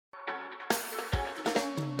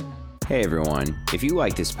Hey everyone, if you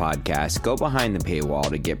like this podcast, go behind the paywall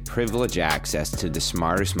to get privileged access to the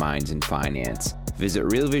smartest minds in finance. Visit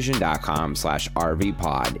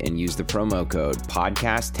realvision.com/RVPod and use the promo code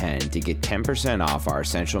podcast10 to get 10% off our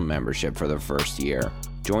essential membership for the first year.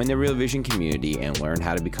 Join the Real Vision community and learn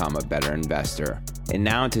how to become a better investor. And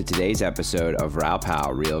now to today's episode of Raoul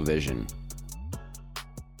Pal Real Vision.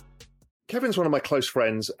 Kevin's one of my close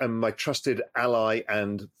friends and my trusted ally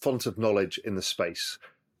and font of knowledge in the space.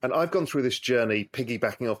 And I've gone through this journey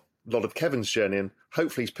piggybacking off a lot of Kevin's journey, and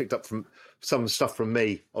hopefully he's picked up from some stuff from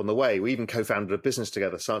me on the way. We even co-founded a business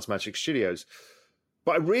together, Science Magic Studios.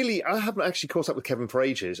 But I haven't actually caught up with Kevin for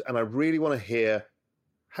ages, and I really want to hear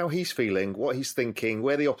how he's feeling, what he's thinking,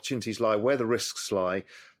 where the opportunities lie, where the risks lie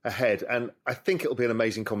ahead. And I think it'll be an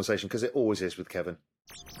amazing conversation, because it always is with Kevin.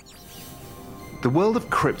 The world of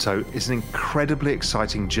crypto is an incredibly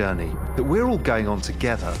exciting journey that we're all going on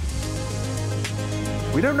together.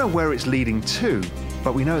 We don't know where it's leading to,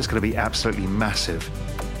 but we know it's going to be absolutely massive.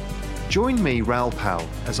 Join me, Raoul Pal,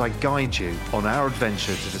 as I guide you on our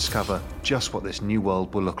adventure to discover just what this new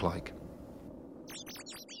world will look like.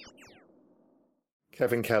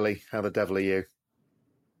 Kevin Kelly, how the devil are you?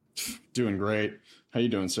 Doing great. How you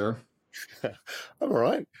doing, sir? I'm all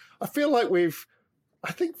right. I feel like we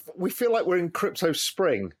feel like we're in crypto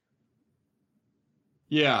spring.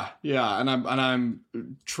 Yeah, and I'm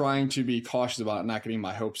trying to be cautious about not getting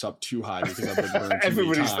my hopes up too high because I've been burned too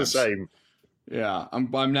Everybody's many times. the same. Yeah,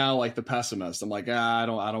 I'm now like the pessimist. I'm like, I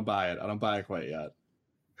don't buy it. I don't buy it quite yet.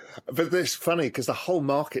 But it's funny because the whole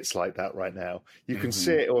market's like that right now. You can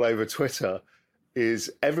see it all over Twitter.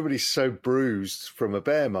 Is everybody's so bruised from a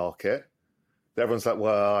bear market that everyone's like,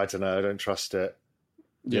 well, I don't know, I don't trust it.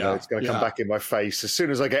 You know, it's going to come back in my face as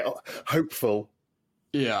soon as I get hopeful.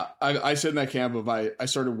 Yeah, I sit in that camp of I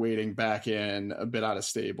started waiting back in a bit out of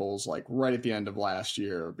stables, like right at the end of last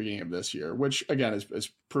year, beginning of this year, which again is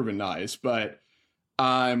proven nice, but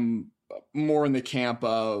I'm more in the camp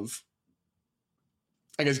of,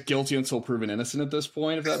 I guess, guilty until proven innocent at this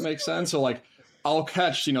point, if that makes sense. So like, I'll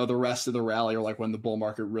catch, the rest of the rally or like when the bull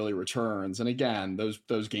market really returns. And again,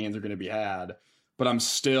 those gains are going to be had, but I'm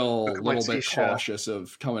still a little bit cautious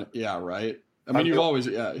of coming. Yeah. Right. I mean, you've always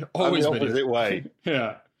been the opposite way.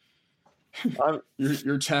 Yeah.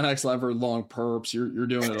 You're 10x levered long perps. You're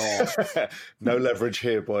doing it all. No leverage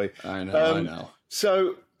here, boy. I know.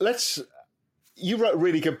 So you wrote a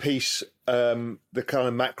really good piece, the kind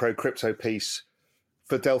of macro crypto piece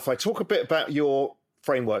for Delphi. Talk a bit about your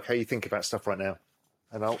framework, how you think about stuff right now.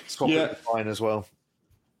 And I'll swap it with mine as well.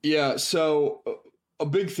 Yeah. So a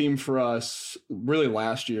big theme for us really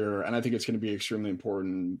last year, and I think it's going to be extremely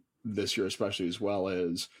important this year, especially as well,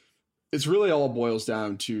 is it's really all boils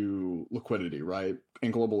down to liquidity, right?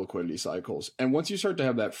 And global liquidity cycles. And once you start to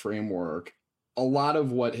have that framework, a lot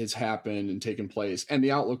of what has happened and taken place and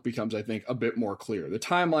the outlook becomes, I think, a bit more clear. The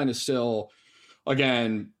timeline is still,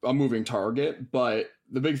 again, a moving target, but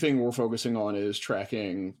the big thing we're focusing on is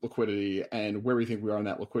tracking liquidity and where we think we are in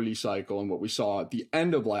that liquidity cycle. And what we saw at the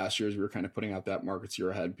end of last year as we were kind of putting out that markets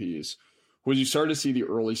year ahead piece was you started to see the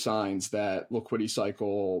early signs that liquidity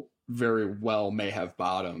cycle very well may have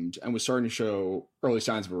bottomed and was starting to show early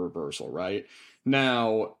signs of a reversal, right?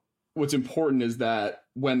 Now, what's important is that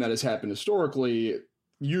when that has happened historically,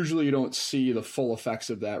 usually you don't see the full effects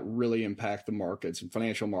of that really impact the markets and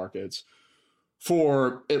financial markets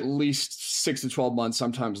for at least 6 to 12 months,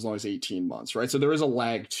 sometimes as long as 18 months, right? So there is a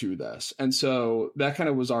lag to this. And so that kind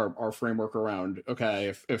of was our framework around,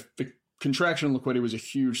 okay, if the contraction in liquidity was a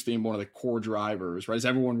huge theme, one of the core drivers, right? As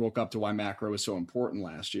everyone woke up to why macro was so important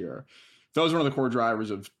last year. That was one of the core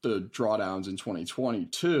drivers of the drawdowns in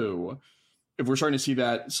 2022. If we're starting to see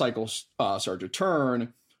that cycle start to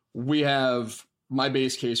turn, we have, my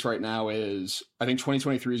base case right now is, I think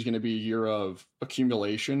 2023 is going to be a year of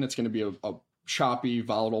accumulation. It's going to be a choppy,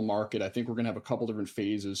 volatile market. I think we're going to have a couple different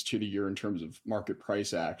phases to the year in terms of market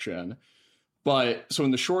price action. But so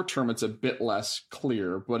in the short term, it's a bit less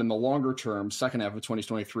clear. But in the longer term, second half of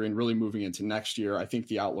 2023 and really moving into next year, I think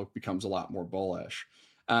the outlook becomes a lot more bullish.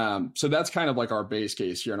 So that's kind of like our base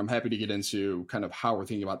case here. And I'm happy to get into kind of how we're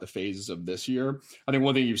thinking about the phases of this year. I think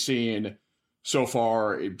one thing you've seen so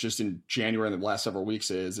far, just in January and the last several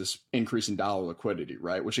weeks, is this increase in dollar liquidity,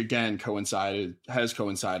 right? Which again has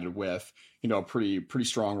coincided with, a pretty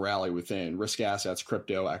strong rally within risk assets,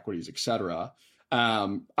 crypto, equities, et cetera.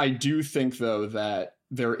 I do think, though, that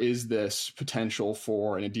there is this potential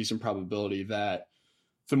for, and a decent probability that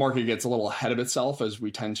the market gets a little ahead of itself, as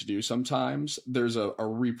we tend to do sometimes. There's a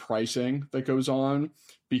repricing that goes on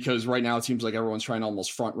because right now it seems like everyone's trying to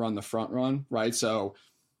almost front run the front run, right? So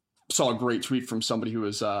saw a great tweet from somebody who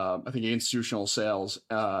was, I think, institutional sales,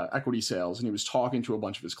 equity sales, and he was talking to a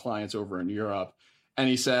bunch of his clients over in Europe. And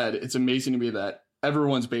he said, it's amazing to me that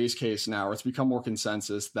everyone's base case now, or it's become more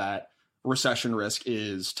consensus that recession risk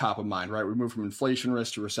is top of mind, right? We moved from inflation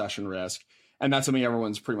risk to recession risk. And that's something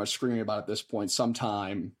everyone's pretty much screaming about at this point,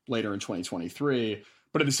 sometime later in 2023.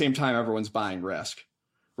 But at the same time, everyone's buying risk,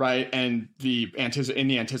 right? And in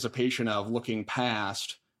the anticipation of looking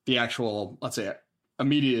past the actual, let's say,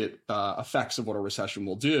 immediate effects of what a recession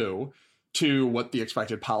will do to what the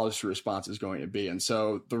expected policy response is going to be. And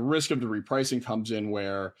so the risk of the repricing comes in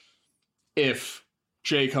where if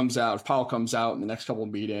Powell comes out in the next couple of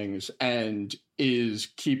meetings and is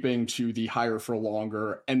keeping to the higher for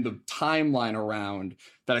longer, and the timeline around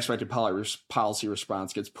that expected policy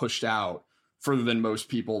response gets pushed out further than most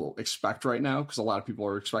people expect right now, because a lot of people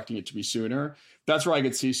are expecting it to be sooner, that's where I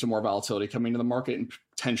could see some more volatility coming into the market and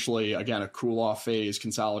potentially, again, a cool-off phase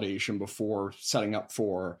consolidation before setting up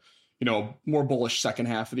for, more bullish second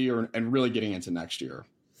half of the year and really getting into next year.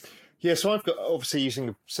 Yeah, so I've got obviously using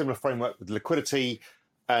a similar framework with liquidity,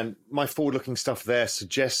 and my forward-looking stuff there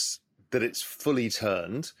suggests that it's fully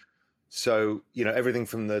turned. So, everything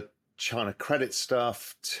from the China credit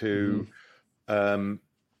stuff to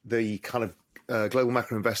the kind of global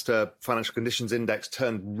macro investor financial conditions index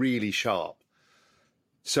turned really sharp.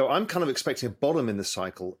 So I'm kind of expecting a bottom in the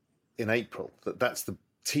cycle in April. That's the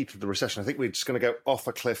teeth of the recession. I think we're just going to go off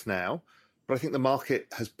a cliff now. But I think the market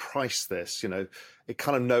has priced this. It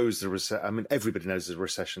kind of knows the recession. I mean, everybody knows there's a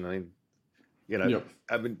recession. I mean,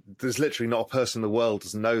 there's literally not a person in the world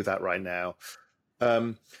doesn't know that right now.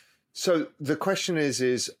 So the question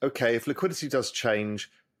is, okay, if liquidity does change,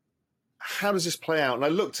 how does this play out? And I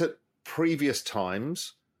looked at previous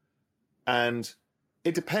times, and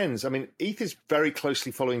it depends. I mean, ETH is very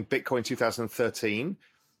closely following Bitcoin 2013.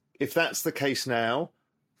 If that's the case now,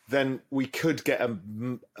 then we could get a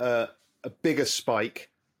bigger spike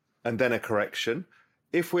and then a correction.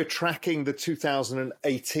 If we're tracking the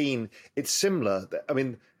 2018, it's similar. I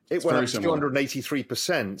mean, it went up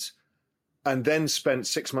 283% and then spent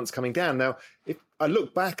 6 months coming down. Now, if I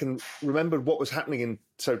look back and remembered what was happening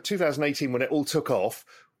so 2018, when it all took off,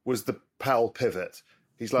 was the Powell pivot.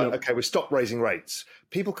 He's like, okay, we stopped raising rates.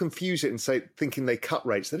 People confuse it and thinking they cut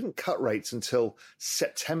rates. They didn't cut rates until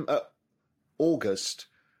September, August,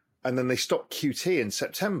 and then they stopped QT in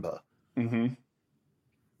September. Mm-hmm.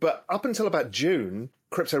 But up until about June,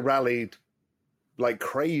 crypto rallied like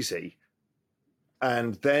crazy.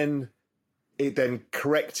 And then it then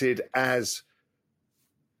corrected as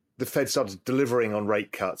the Fed started delivering on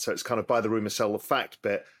rate cuts. So it's kind of buy the rumor, sell the fact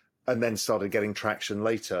bit, and then started getting traction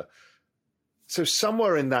later. So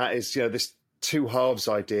somewhere in that is, this two halves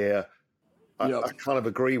idea I kind of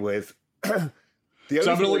agree with. So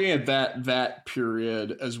I've been looking at that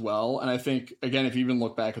period as well. And I think, again, if you even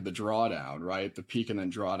look back at the drawdown, right, the peak and then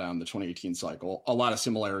drawdown, the 2018 cycle, a lot of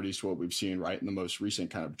similarities to what we've seen, right, in the most recent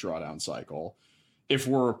kind of drawdown cycle. If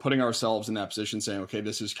we're putting ourselves in that position saying, okay,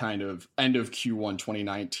 this is kind of end of Q1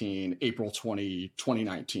 2019, April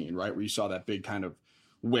 2019, right, where you saw that big kind of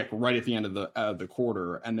wick right at the end of the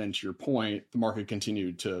quarter. And then to your point, the market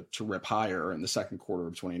continued to rip higher in the second quarter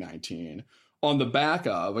of 2019. On the back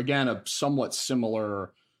of, again, a somewhat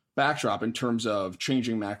similar backdrop in terms of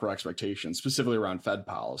changing macro expectations, specifically around Fed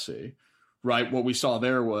policy, right? What we saw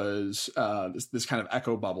there was this kind of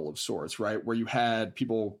echo bubble of sorts, right? Where you had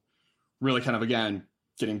people really kind of, again,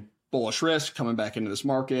 getting bullish risk coming back into this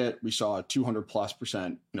market. We saw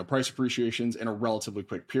 200+% price appreciations in a relatively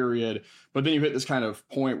quick period. But then you hit this kind of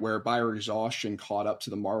point where buyer exhaustion caught up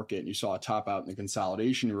to the market, and you saw a top out in the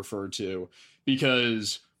consolidation you referred to,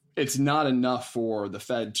 because it's not enough for the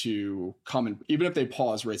Fed to come and, even if they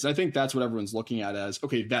pause rates, and I think that's what everyone's looking at as,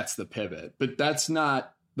 okay, that's the pivot. But that's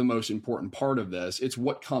not the most important part of this. It's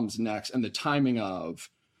what comes next and the timing of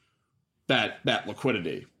that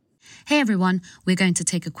liquidity. Hey everyone, we're going to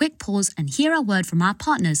take a quick pause and hear a word from our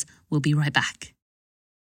partners. We'll be right back.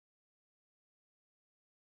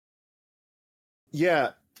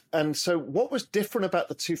 Yeah, and so what was different about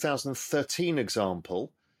the 2013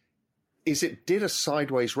 example is it did a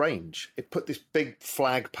sideways range. It put this big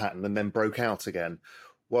flag pattern and then broke out again,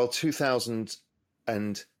 while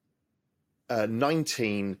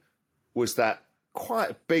 2019 was that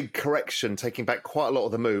quite a big correction, taking back quite a lot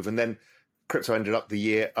of the move, and then crypto ended up the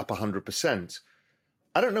year up 100%.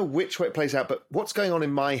 I don't know which way it plays out, but what's going on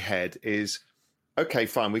in my head is, okay,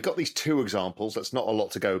 fine, we've got these two examples. That's not a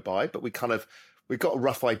lot to go by, but we've got a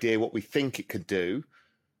rough idea what we think it could do.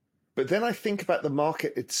 But then I think about the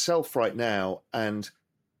market itself right now, and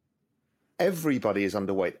everybody is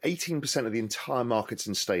underweight. 18% of the entire market's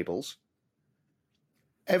in stables.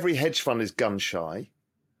 every hedge fund is gun shy.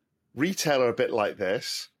 Retail are a bit like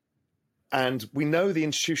this. And we know the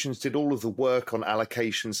institutions did all of the work on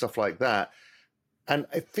allocation, stuff like that. And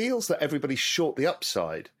it feels that everybody's short the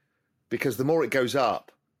upside because the more it goes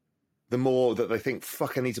up, the more that they think,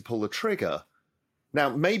 fuck, I need to pull the trigger. Now,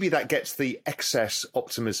 maybe that gets the excess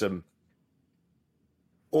optimism,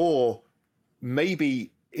 or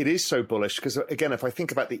maybe it is so bullish because, again, if I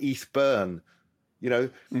think about the ETH burn,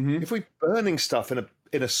 if we're burning stuff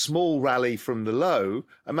in a small rally from the low,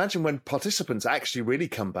 imagine when participants actually really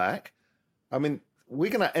come back. I mean,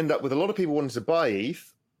 we're going to end up with a lot of people wanting to buy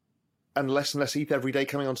ETH and less ETH every day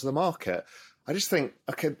coming onto the market. I just think,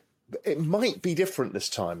 okay, it might be different this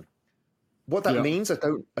time. What that means,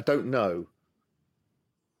 I don't know.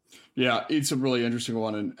 Yeah, it's a really interesting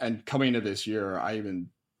one. And coming into this year, I even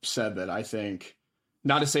said that I think,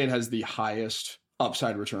 not to say it has the highest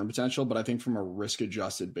upside return potential, but I think from a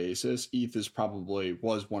risk-adjusted basis, ETH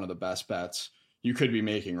was one of the best bets you could be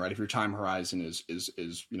making, right? If your time horizon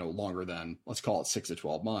is longer than, let's call it 6 to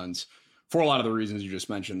 12 months, for a lot of the reasons you just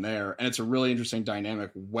mentioned there. And it's a really interesting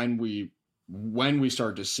dynamic when we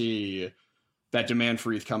start to see that demand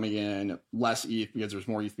for ETH coming in, less ETH because there's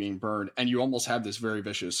more ETH being burned, and you almost have this very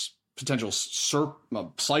vicious potential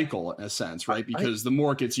cycle in a sense, right? Because the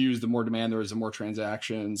more it gets used, the more demand there is, the more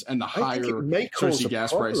transactions, and the higher source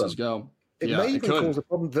gas prices go. It may even cause a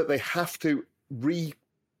problem that they have to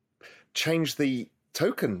change the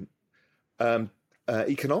token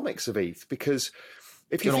economics of ETH, because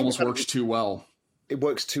if you it almost works too well. It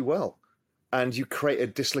works too well. And you create a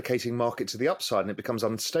dislocating market to the upside and it becomes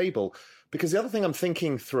unstable. Because the other thing I'm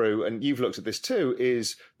thinking through, and you've looked at this too,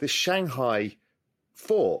 is this Shanghai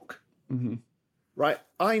fork, right?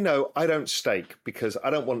 I know I don't stake because I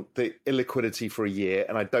don't want the illiquidity for a year,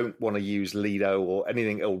 and I don't want to use Lido or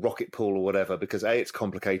anything, or Rocket Pool or whatever, because A, it's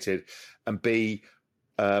complicated, and B,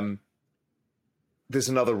 there's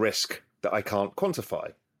another risk that I can't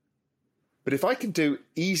quantify. But if I can do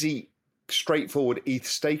easy, straightforward ETH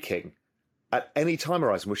staking at any time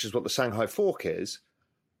horizon, which is what the Shanghai fork is,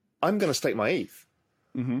 I'm going to stake my ETH.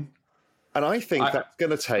 And I think that's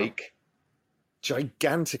going to take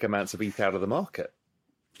gigantic amounts of ETH out of the market.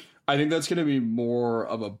 I think that's going to be more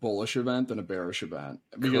of a bullish event than a bearish event,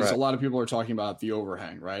 because a lot of people are talking about the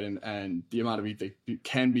overhang, right? And the amount of ETH that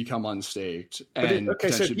can become unstaked. So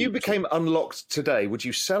if you became unlocked today, would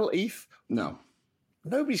you sell ETH? No.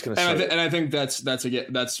 Nobody's going to sell it. And I think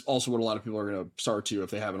that's also what a lot of people are going to start to, if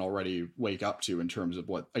they haven't already, wake up to in terms of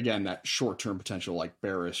what, again, that short-term potential, like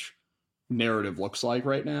bearish narrative looks like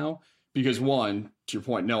right now. Because one, to your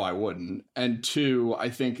point, no, I wouldn't. And two, I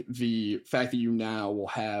think the fact that you now will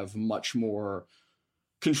have much more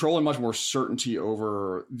control and much more certainty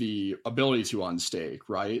over the ability to unstake,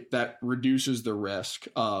 right? That reduces the risk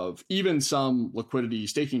of even some liquidity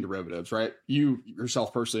staking derivatives, right? You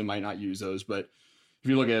yourself personally might not use those, but if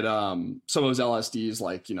you look at some of those LSDs,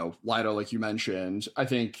 like, Lido, like you mentioned, I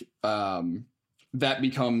think that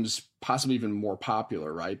becomes possibly even more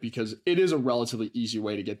popular, right? Because it is a relatively easy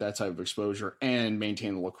way to get that type of exposure and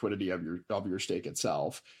maintain the liquidity of your stake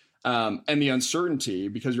itself. And the uncertainty,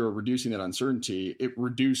 because you're reducing that uncertainty, it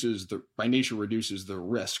by nature reduces the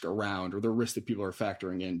risk around, or the risk that people are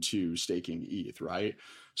factoring into staking ETH, right?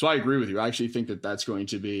 So I agree with you. I actually think that that's going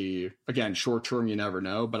to be, again, short term, you never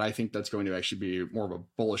know, but I think that's going to actually be more of a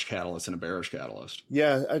bullish catalyst than a bearish catalyst.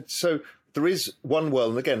 Yeah. So there is one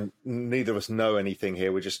world, and again, neither of us know anything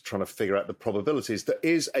here. We're just trying to figure out the probabilities. There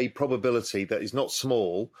is a probability that is not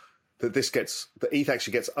small that that ETH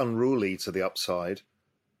actually gets unruly to the upside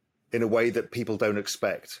in a way that people don't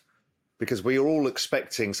expect, because we are all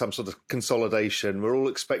expecting some sort of consolidation. We're all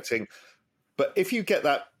expecting, but if you get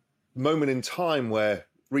that moment in time where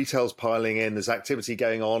retail's piling in, there's activity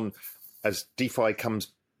going on as DeFi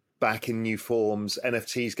comes back in new forms,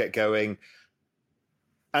 NFTs get going,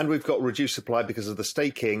 and we've got reduced supply because of the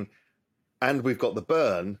staking, and we've got the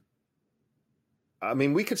burn. I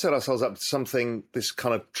mean, we could set ourselves up to something, this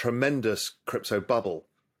kind of tremendous crypto bubble.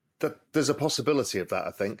 That there's a possibility of that,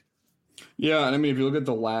 I think. Yeah, and I mean, if you look at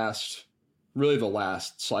the last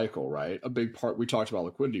cycle, right? A big part, we talked about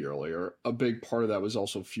liquidity earlier. A big part of that was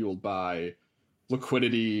also fueled by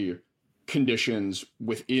liquidity conditions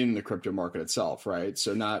within the crypto market itself, right?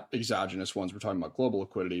 So not exogenous ones. We're talking about global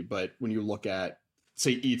liquidity, but when you look at,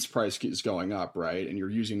 say, ETH's price is going up, right? And you're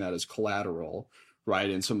using that as collateral, right?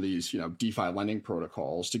 In some of these, DeFi lending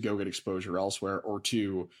protocols to go get exposure elsewhere, or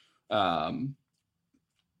to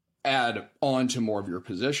add on to more of your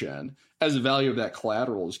position. As the value of that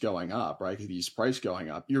collateral is going up, right? Because these price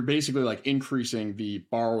going up, you're basically like increasing the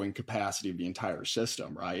borrowing capacity of the entire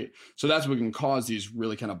system, right? So that's what can cause these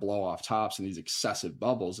really kind of blow off tops and these excessive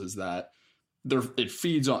bubbles, is that it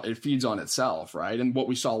feeds on itself, right? And what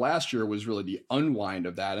we saw last year was really the unwind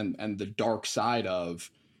of that and the dark side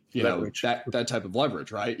of leverage. that type of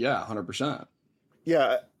leverage, right? Yeah, 100%.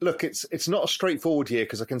 Yeah, look, it's not a straightforward year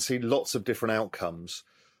because I can see lots of different outcomes.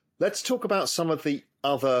 Let's talk about some of the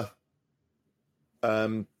other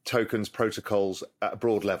tokens, protocols at a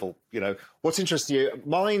broad level. What's interesting to you?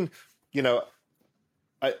 Mine,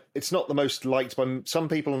 it's not the most liked by some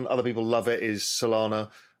people, and other people love it, is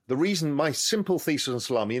Solana. The reason, my simple thesis on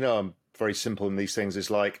Solana, I'm very simple in these things,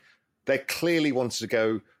 is like they clearly wanted to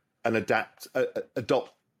go and adopt the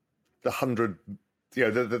 100,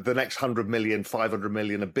 the next 100 million, 500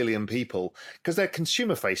 million, 1 billion people, because they're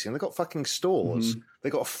consumer facing. They've got fucking stores. Mm-hmm.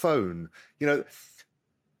 They've got a phone.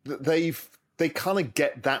 They kind of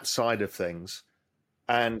get that side of things.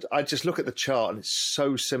 And I just look at the chart and it's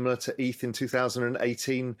so similar to ETH in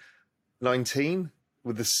 2018, 19,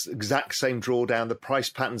 with this exact same drawdown. The price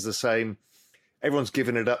pattern's the same. Everyone's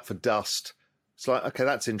giving it up for dust. It's like, okay,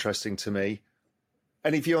 that's interesting to me.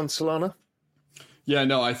 Any view on Solana? Yeah,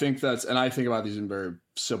 no, I think and I think about these in very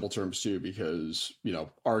simple terms too, because,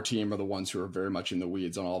 our team are the ones who are very much in the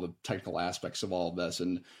weeds on all the technical aspects of all of this.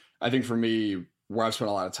 And I think for me, where I've spent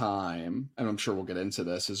a lot of time, and I'm sure we'll get into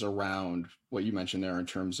this, is around what you mentioned there in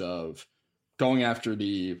terms of going after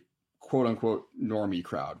the quote unquote normie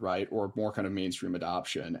crowd, right? Or more kind of mainstream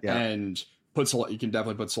adoption. Yeah. And you can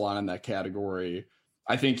definitely put Solana in that category.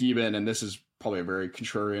 I think even, and this is probably a very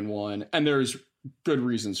contrarian one, and there's good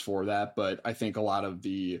reasons for that, but I think a lot of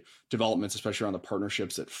the developments, especially around the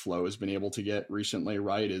partnerships that Flow has been able to get recently,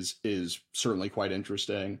 right, is certainly quite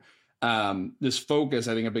interesting. This focus,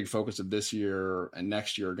 I think a big focus of this year and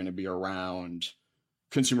next year are going to be around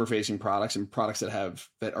consumer facing products and products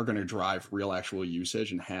that are going to drive real actual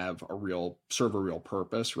usage and serve a real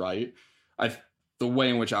purpose, right? The way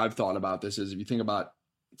in which I've thought about this is, if you think about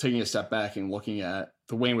taking a step back and looking at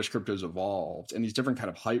the way in which crypto's evolved and these different kind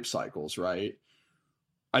of hype cycles, right?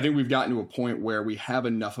 I think we've gotten to a point where we have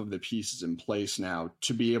enough of the pieces in place now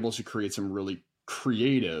to be able to create some really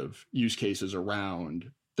creative use cases around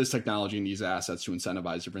this technology and these assets to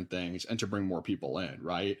incentivize different things and to bring more people in,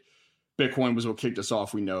 right? Bitcoin was what kicked us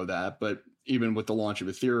off, we know that, but even with the launch of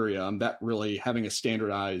Ethereum, that really having a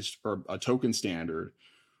standardized or a token standard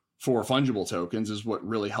for fungible tokens is what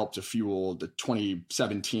really helped to fuel the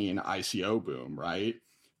 2017 ICO boom, right?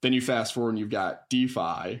 Then you fast forward and you've got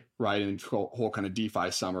DeFi, right? And whole kind of DeFi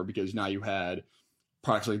summer, because now you had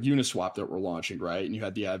products like Uniswap that were launching, right? And you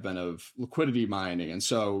had the advent of liquidity mining. And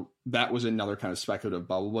so that was another kind of speculative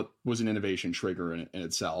bubble, what was an innovation trigger in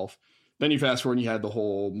itself. Then you fast forward and you had the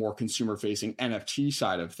whole more consumer facing NFT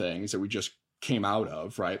side of things that we just came out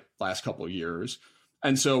of, right? Last couple of years.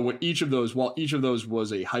 And so while each of those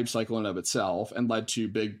was a hype cycle in and of itself and led to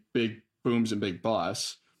big booms and big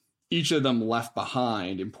busts, each of them left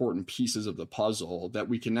behind important pieces of the puzzle that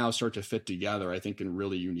we can now start to fit together, I think, in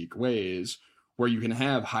really unique ways, where you can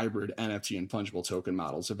have hybrid NFT and fungible token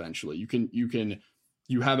models eventually.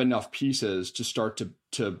 You have enough pieces to start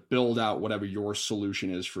to build out whatever your solution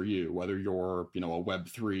is for you, whether you're, a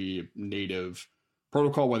Web3 native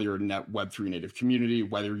protocol, whether you're a Web3 native community,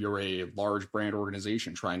 whether you're a large brand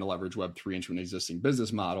organization trying to leverage Web3 into an existing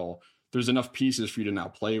business model. There's enough pieces for you to now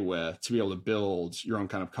play with to be able to build your own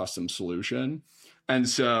kind of custom solution. And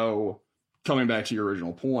so coming back to your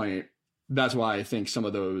original point, that's why I think some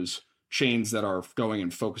of those chains that are going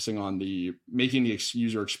and focusing on making the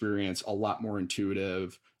user experience a lot more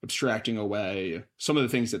intuitive, abstracting away some of the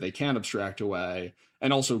things that they can abstract away,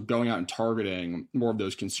 and also going out and targeting more of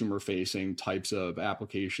those consumer facing types of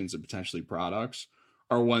applications and potentially products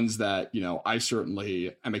are ones that, I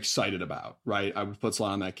certainly am excited about, right? I would put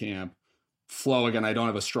Solana in that camp. Flow, again, I don't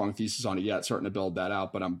have a strong thesis on it yet, starting to build that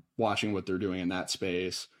out, but I'm watching what they're doing in that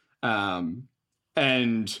space. And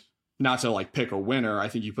not to pick a winner, I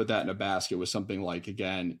think you put that in a basket with something like,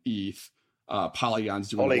 again, ETH, Polygon's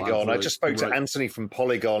doing Polygon. I just spoke to Anthony from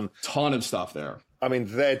Polygon. Ton of stuff there. I mean,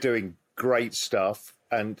 they're doing great stuff.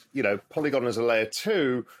 And, Polygon as a layer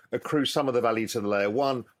 2 accrues some of the value to the layer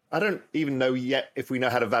 1. I don't even know yet if we know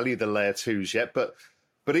how to value the layer 2s yet, but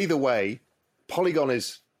either way, Polygon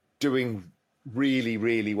is doing really,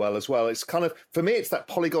 really well as well. It's kind of, for me, it's that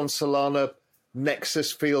Polygon Solana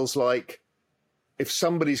nexus. Feels like if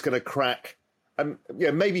somebody's going to crack,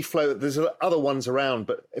 maybe Flow, there's other ones around,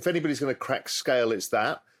 but if anybody's going to crack scale, it's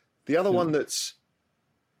that. The other one that's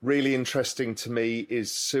really interesting to me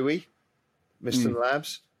is Sui, Mysten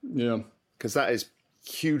Labs. Yeah. Because that is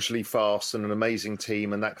hugely fast and an amazing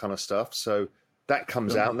team and that kind of stuff. So that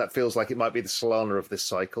comes out, and that feels like it might be the Solana of this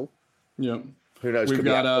cycle. Yeah. Who knows? We've Could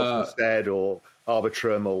got be Aptos instead, or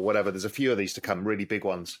Arbitrum, or whatever. There's a few of these to come, really big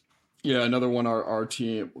ones. Yeah, another one our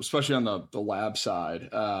team, especially on the lab side,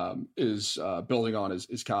 is building on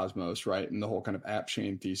is Cosmos, right? And the whole kind of app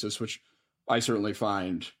chain thesis, which I certainly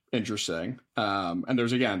find interesting. And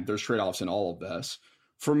there's trade-offs in all of this.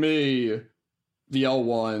 For me, the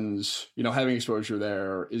L1s, having exposure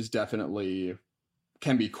there is definitely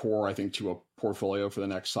can be core, I think, to a portfolio for the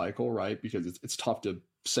next cycle, right? Because it's tough to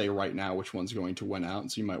say right now which one's going to win out.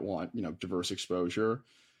 And so you might want, diverse exposure.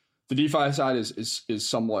 The DeFi side is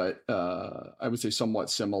somewhat, I would say, somewhat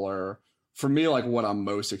similar. For me, like what I'm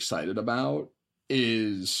most excited about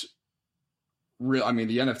is real. I mean,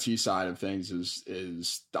 the NFT side of things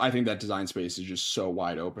is I think that design space is just so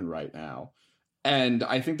wide open right now, and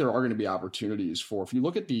I think there are going to be opportunities for, if you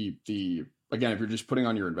look at the again, if you're just putting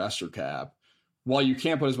on your investor cap, while you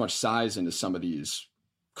can't put as much size into some of these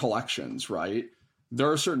collections, right? There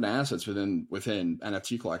are certain assets within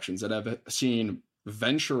NFT collections that have seen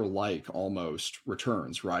venture-like almost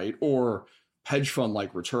returns, right? Or hedge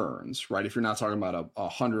fund-like returns, right? If you're not talking about a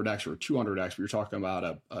 100x or 200x, but you're talking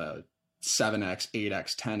about a 7x,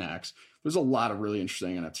 8x, 10x, there's a lot of really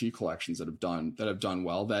interesting NFT collections that have done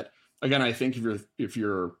well. That, again, I think if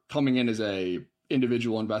you're coming in as a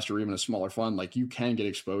individual investor or even a smaller fund, like, you can get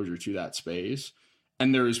exposure to that space,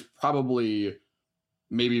 and there's probably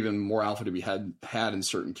maybe even more alpha to be had in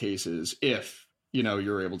certain cases if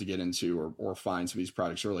you're able to get into or find some of these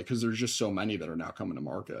products early, because there's just so many that are now coming to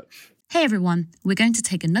market. Hey everyone, we're going to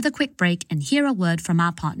take another quick break and hear a word from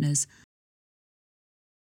our partners.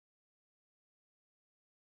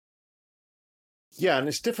 Yeah, and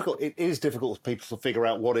it's difficult. It is difficult for people to figure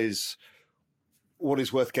out what is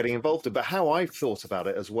worth getting involved in. But how I've thought about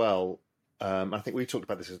it as well, I think we talked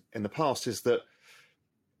about this in the past, is that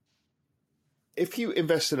if you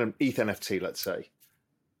invest in an ETH NFT, let's say,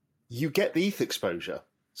 you get the ETH exposure.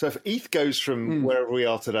 So if ETH goes from wherever we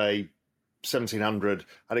are today, 1,700,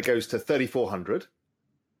 and it goes to 3,400,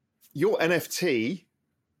 your NFT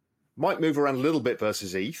might move around a little bit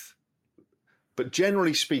versus ETH, but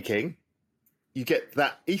generally speaking, you get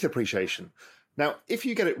that ETH appreciation. Now, if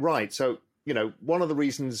you get it right, so, one of the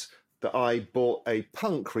reasons that I bought a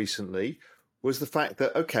Punk recently was the fact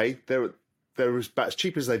that, okay, they're about as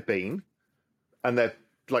cheap as they've been, and they're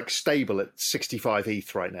like stable at 65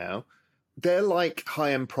 ETH right now. They're like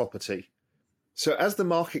high-end property. So as the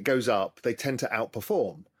market goes up, they tend to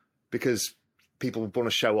outperform because people want to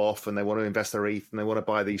show off and they want to invest their ETH and they want to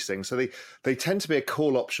buy these things. So they tend to be a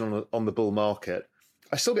call option on the bull market.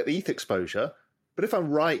 I still get the ETH exposure, but if I'm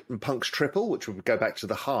right and Punk's triple, which would go back to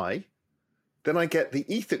the high, then I get the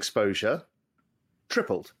ETH exposure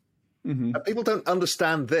tripled. Mm-hmm. And people don't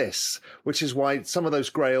understand this, which is why some of those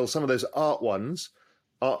grails, some of those art ones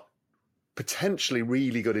are potentially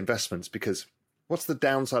really good investments, because what's the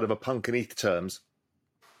downside of a Punk in ETH terms?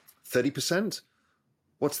 30%?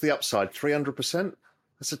 What's the upside? 300%?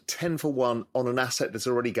 That's a 10 for 1 on an asset that's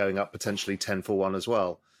already going up potentially 10 for 1 as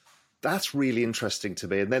well. That's really interesting to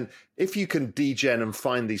me. And then if you can degen and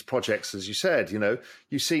find these projects, as you said,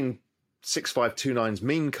 you've seen 6529's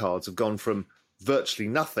meme cards have gone from virtually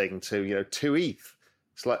nothing to, 2 ETH.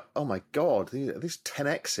 It's like, oh my God, these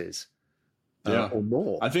 10Xs. Or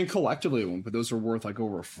more. I think collectively, but those are worth like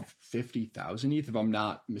over 50,000 ETH, if I'm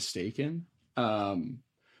not mistaken.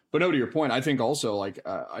 But no, to your point, I think also, like,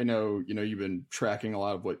 I know, you've been tracking a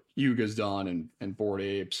lot of what Yuga's done and Bored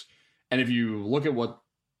Apes. And if you look at what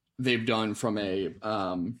they've done from a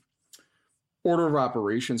order of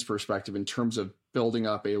operations perspective in terms of building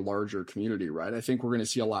up a larger community, right? I think we're going to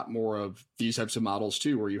see a lot more of these types of models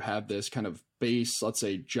too, where you have this kind of base, let's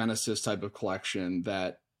say Genesis type of collection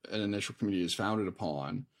that an initial community is founded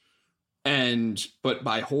upon. But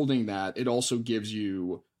by holding that, it also gives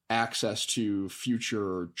you access to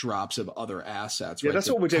future drops of other assets. Yeah, right, that's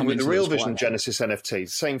what we're doing with the Real Vision Genesis NFT.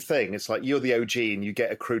 Same thing. It's like you're the OG and you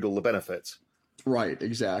get accrued all the benefits. Right,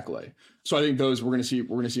 exactly. So I think we're going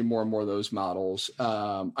to see more and more of those models.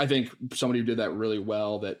 I think somebody who did that really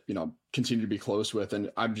well, that continue to be close with,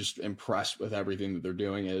 and I'm just impressed with everything that they're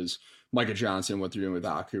doing, is Micah Johnson, what they're doing with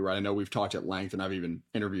Aku. Right, I know we've talked at length, and I've even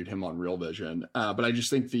interviewed him on Real Vision. But I just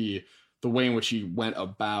think the way in which he went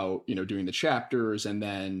about doing the chapters, and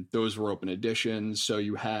then those were open editions, so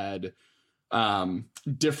you had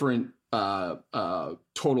different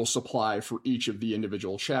total supply for each of the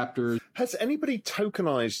individual chapters. Has anybody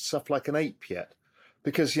tokenized stuff like an ape yet?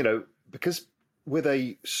 Because with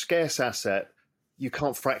a scarce asset, you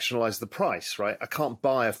can't fractionalize the price, right? I can't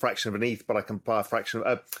buy a fraction of an ETH, but I can buy a fraction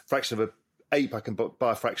of an ape. I can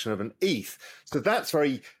buy a fraction of an ETH. So that's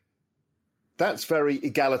very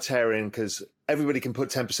egalitarian, because everybody can put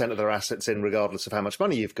 10% of their assets in regardless of how much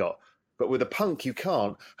money you've got. But with a punk, you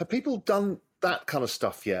can't. Have people done that kind of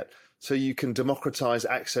stuff yet? So you can democratize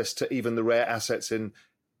access to even the rare assets in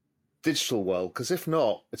digital world? Because if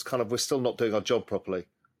not, it's kind of, we're still not doing our job properly.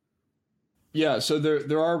 Yeah, so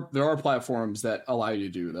there are platforms that allow you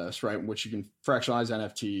to do this, right? In which you can fractionalize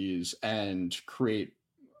NFTs and create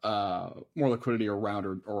more liquidity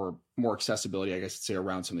around, or more accessibility, I guess I'd say,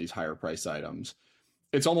 around some of these higher priced items.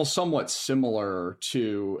 It's almost somewhat similar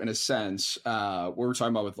to, in a sense, what we're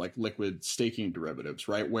talking about with like liquid staking derivatives,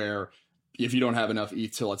 right? Where if you don't have enough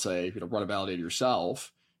ETH to, let's say, run a validator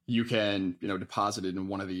yourself, you can, deposit it in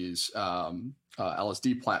one of these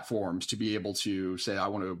LSD platforms to be able to say, I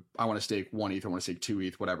want to stake 1 ETH, I want to stake 2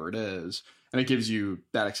 ETH, whatever it is. And it gives you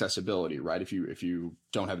that accessibility, right? If you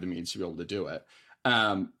don't have the means to be able to do it.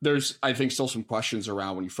 There's, I think, still some questions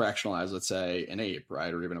around when you fractionalize, let's say, an ape,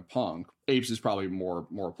 right? Or even a punk. Apes is probably more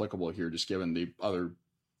applicable here, just given the other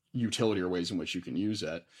utility or ways in which you can use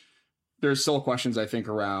it. There's still questions, I think,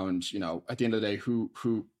 around, at the end of the day, who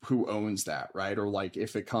owns that, right? Or like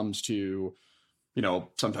if it comes to,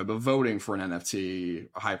 some type of voting for an NFT,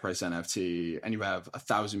 a high price NFT, and you have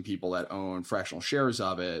 1,000 people that own fractional shares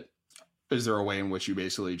of it, is there a way in which you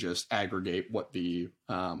basically just aggregate what the,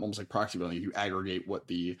 almost like proxy voting, you aggregate what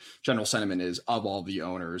the general sentiment is of all the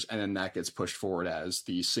owners, and then that gets pushed forward as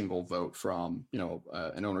the single vote from,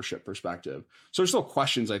 an ownership perspective. So there's still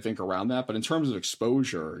questions, I think, around that. But in terms of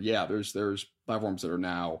exposure, yeah, there's platforms that are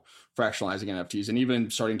now fractionalizing NFTs and even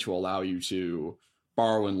starting to allow you to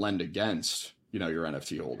borrow and lend against, your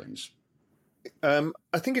NFT holdings.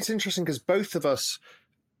 I think it's interesting because both of us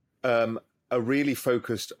are really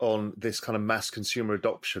focused on this kind of mass consumer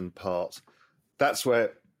adoption part. That's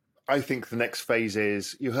where I think the next phase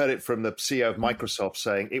is. You heard it from the CEO of Microsoft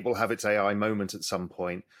saying it will have its AI moment at some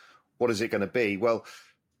point. What is it going to be? Well,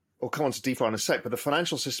 we'll come on to DeFi in a sec, but the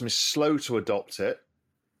financial system is slow to adopt it.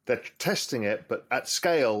 They're testing it, but at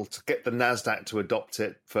scale, to get the NASDAQ to adopt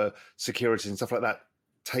it for securities and stuff like that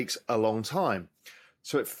takes a long time.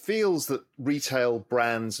 So it feels that retail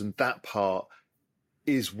brands and that part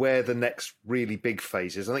is where the next really big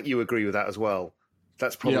phase is. I think you agree with that as well.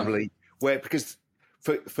 That's probably where, because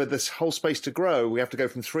for this whole space to grow, we have to go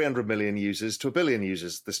from 300 million users to 1 billion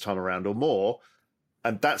users this time around or more.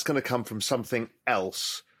 And that's going to come from something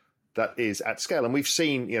else that is at scale. And we've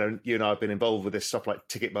seen, you and I have been involved with this stuff like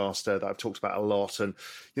Ticketmaster that I've talked about a lot. And,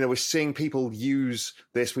 we're seeing people use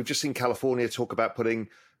this. We've just seen California talk about putting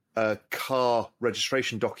car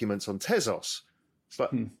registration documents on Tezos. It's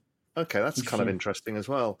like, okay, that's kind of interesting as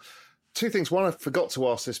well. Two things. One, I forgot to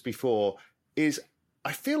ask this before, is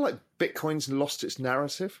I feel like Bitcoin's lost its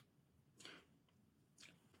narrative.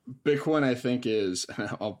 Bitcoin, I think, is,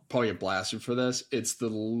 I'll probably get blasted for this, it's the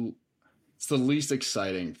least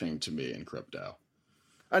exciting thing to me in crypto.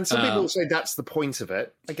 And some people say that's the point of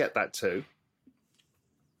it. I get that too.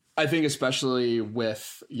 I think especially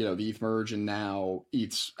with, the ETH merge and now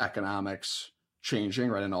ETH's economics changing,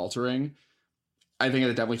 right, and altering, I think it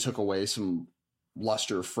definitely took away some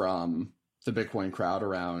luster from the Bitcoin crowd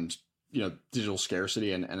around, digital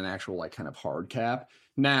scarcity and an actual like kind of hard cap.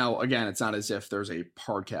 Now, again, it's not as if there's a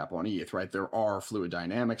hard cap on ETH, right? There are fluid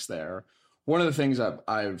dynamics there. One of the things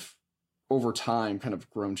I've over time kind of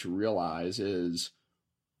grown to realize is,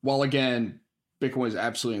 while again, Bitcoin is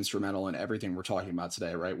absolutely instrumental in everything we're talking about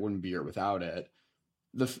today, right? Wouldn't be here without it.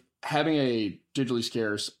 Having a digitally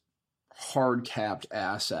scarce, hard capped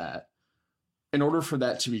asset, in order for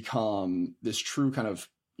that to become this true kind of,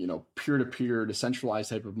 peer-to-peer decentralized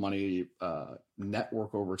type of money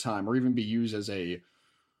network over time, or even be used as a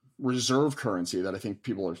reserve currency that I think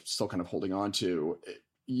people are still kind of holding on to,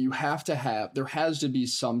 there has to be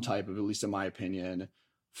some type of, at least in my opinion,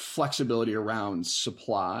 flexibility around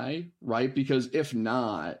supply, right? Because if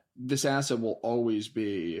not, this asset will always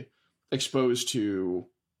be exposed to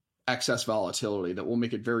excess volatility that will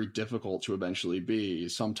make it very difficult to eventually be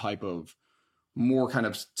some type of more kind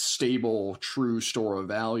of stable, true store of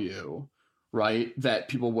value, right? That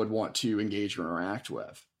people would want to engage or interact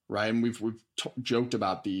with, right? And we've joked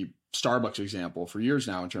about the Starbucks example for years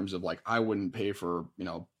now in terms of like, I wouldn't pay for,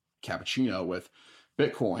 cappuccino with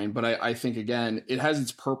Bitcoin, but I think, again, it has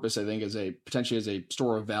its purpose, I think, potentially as a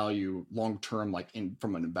store of value long-term, like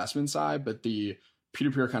from an investment side, but the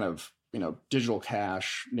peer-to-peer kind of, digital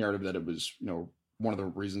cash narrative that it was, one of the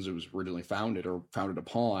reasons it was originally founded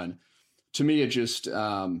upon, to me, it just,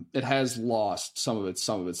 it has lost some of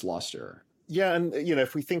its luster. Yeah, and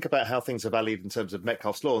if we think about how things are valued in terms of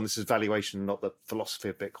Metcalfe's law, and this is valuation, not the philosophy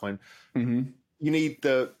of Bitcoin, you need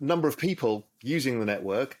the number of people using the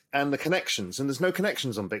network and the connections, and there's no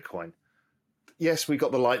connections on Bitcoin. Yes, we've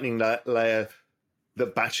got the Lightning layer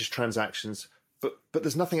that batches transactions, but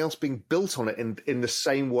there's nothing else being built on it in the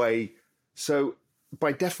same way. So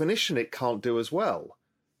by definition, it can't do as well.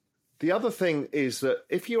 The other thing is that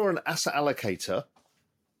if you're an asset allocator,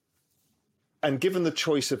 and given the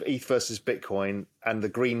choice of ETH versus Bitcoin and the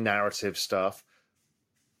green narrative stuff,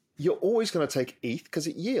 you're always going to take ETH because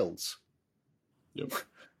it yields. Yep.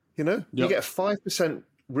 You get a 5%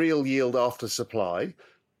 real yield after supply,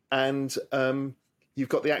 and you've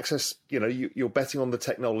got the access. You're betting on the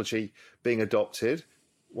technology being adopted.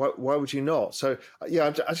 Why would you not? So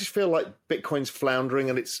yeah, I just feel like Bitcoin's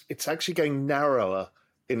floundering, and it's actually getting narrower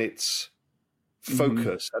in its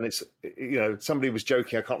focus. And it's somebody was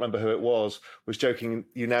joking, I can't remember who it was joking,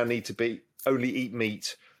 you now need to only eat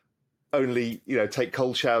meat, only take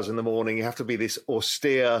cold showers in the morning, you have to be this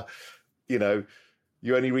austere, you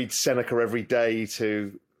only read Seneca every day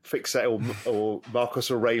to fixate, or Marcus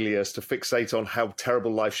Aurelius to fixate on how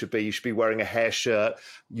terrible life should be. You should be wearing a hair shirt,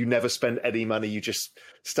 you never spend any money, you just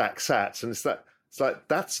stack sats. And it's like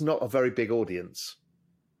that's not a very big audience.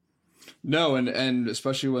 No, and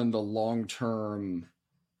especially when the long-term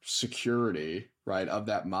security, right, of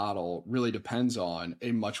that model really depends on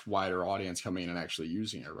a much wider audience coming in and actually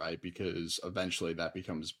using it, right? Because eventually that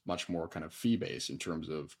becomes much more kind of fee-based in terms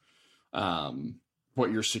of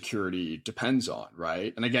what your security depends on,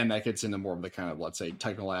 right? And again, that gets into more of the kind of, let's say,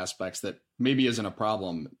 technical aspects that maybe isn't a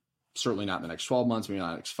problem, certainly not in the next 12 months, maybe not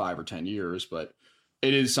in the next 5 or 10 years, but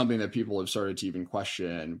it is something that people have started to even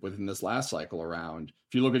question within this last cycle around.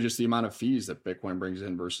 If you look at just the amount of fees that Bitcoin brings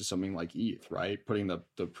in versus something like ETH, right? Putting the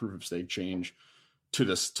proof of stake change to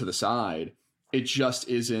the side, it just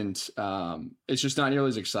isn't, it's just not nearly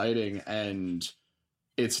as exciting. And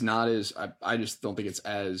it's not as, I just don't think it's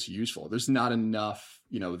as useful. There's not enough,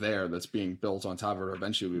 there that's being built on top of it, or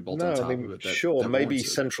eventually will be built on top of it. Sure, maybe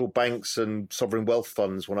central banks and sovereign wealth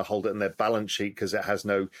funds want to hold it in their balance sheet because it has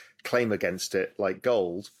no claim against it, like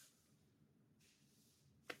gold.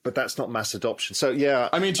 But that's not mass adoption. So yeah,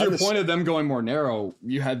 I mean, to your point of them going more narrow,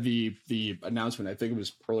 you had the announcement, I think it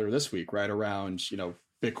was earlier this week, right, around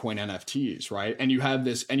Bitcoin NFTs, right? And you have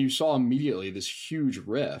this, and you saw immediately this huge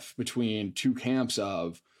rift between two camps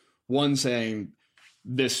of one saying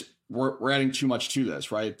this, we're adding too much to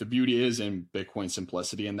this, right? The beauty is in Bitcoin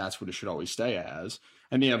simplicity, and that's what it should always stay as.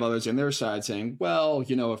 And you have others on their side saying, well,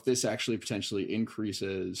 if this actually potentially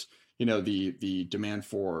increases, the demand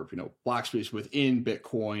for, block space within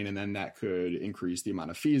Bitcoin, and then that could increase the amount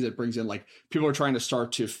of fees it brings in. Like, people are trying to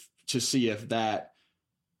start to see if that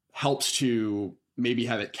helps to maybe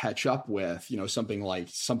have it catch up with, something like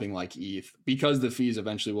ETH, because the fees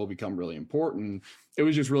eventually will become really important. It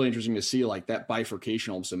was just really interesting to see like that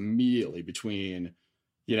bifurcation almost immediately between,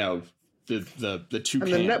 the two camps.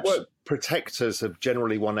 And the network protectors have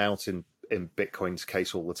generally won out in Bitcoin's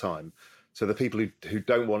case all the time. So the people who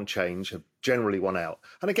don't want change have generally won out.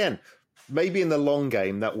 And again, maybe in the long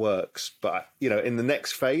game that works, but in the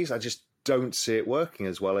next phase, I just don't see it working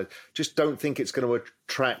as well. I just don't think it's going to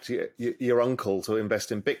attract your uncle to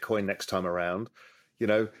invest in Bitcoin next time around.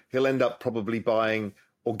 He'll end up probably buying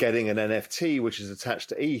or getting an NFT which is attached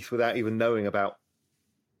to ETH without even knowing about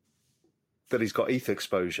that he's got ETH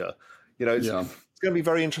exposure. It's going to be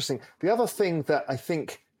very interesting. The other thing that I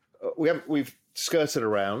think we've skirted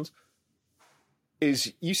around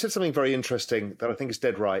is, you said something very interesting that I think is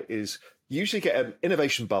dead right, is you usually get an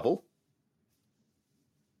innovation bubble,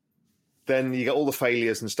 then you get all the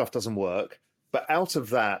failures and stuff doesn't work. But out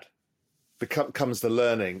of that comes the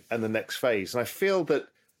learning and the next phase. And I feel that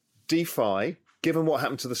DeFi, given what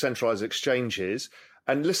happened to the centralized exchanges,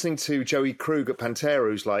 and listening to Joey Krug at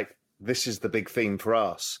Pantera, who's like, this is the big theme for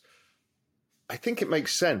us, I think it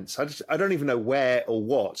makes sense. I don't even know where or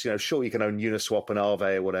what. Sure, you can own Uniswap and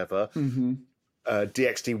Aave or whatever. Mm-hmm.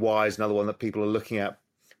 DXDY is another one that people are looking at.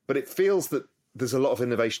 But it feels that there's a lot of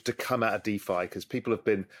innovation to come out of DeFi because people have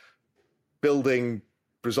been building,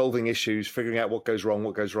 resolving issues, figuring out what goes wrong,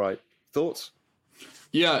 what goes right. Thoughts?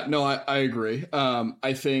 Yeah, no, I agree.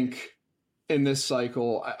 I think in this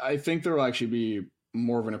cycle, I think there will actually be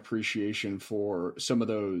more of an appreciation for some of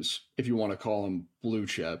those, if you want to call them blue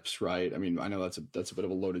chips, right? I mean, I know that's a bit of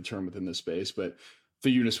a loaded term within this space, but the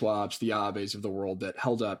Uniswaps, the Aaves of the world that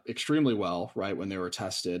held up extremely well, right, when they were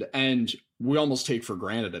tested. And we almost take for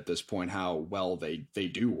granted at this point how well they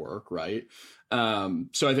do work, right?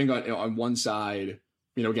 So I think on one side,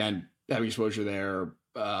 again, having exposure there,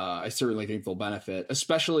 I certainly think they'll benefit,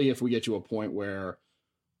 especially if we get to a point where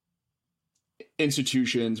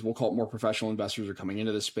institutions, we'll call it more professional investors, are coming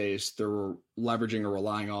into the space. They're leveraging or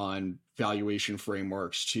relying on valuation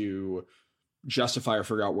frameworks to justify or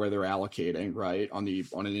figure out where they're allocating, right, on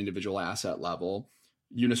an individual asset level.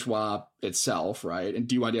 Uniswap itself, right, and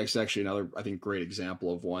DYDX is actually another, I think, great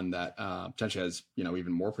example of one that potentially has,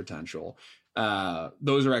 even more potential.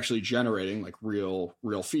 Those are actually generating like real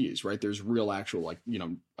fees, right? There's real actual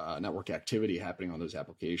network activity happening on those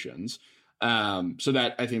applications. So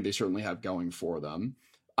that I think they certainly have going for them.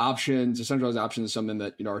 Options, decentralized options, is something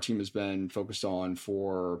that our team has been focused on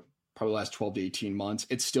for probably the last 12 to 18 months.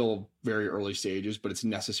 It's still very early stages, but it's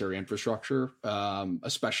necessary infrastructure,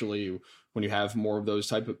 especially when you have more of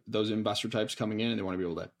those investor types coming in, and they want to be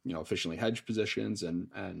able to efficiently hedge positions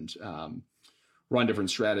and run different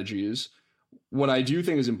strategies. What I do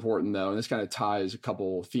think is important, though, and this kind of ties a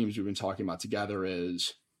couple themes we've been talking about together,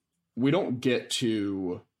 is we don't get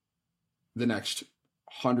to the next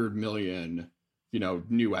 100 million,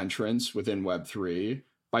 new entrants within Web3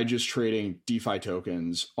 by just trading DeFi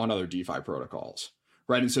tokens on other DeFi protocols,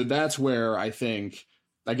 right? And so that's where I think,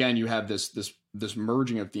 again, you have this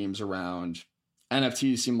merging of themes around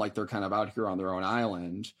NFTs. Seem like they're kind of out here on their own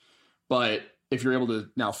island, but if you're able to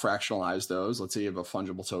now fractionalize those, let's say you have a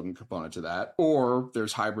fungible token component to that, or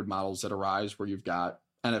there's hybrid models that arise where you've got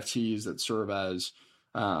NFTs that serve as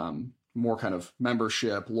more kind of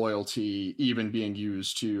membership, loyalty, even being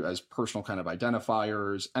used as personal kind of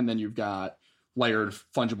identifiers. And then you've got layered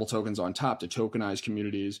fungible tokens on top to tokenize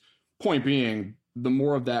communities. Point being, the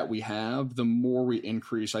more of that we have, the more we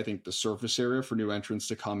increase, I think, the surface area for new entrants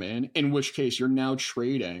to come in which case you're now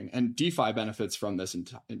trading, and DeFi benefits from this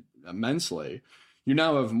immensely. You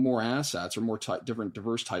now have more assets, or more different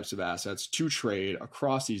diverse types of assets to trade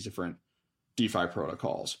across these different DeFi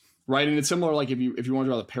protocols, right? And it's similar, like if you want to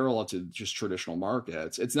draw the parallel to just traditional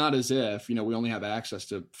markets, it's not as if, we only have access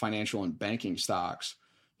to financial and banking stocks,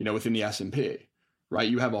 within the S&P, right?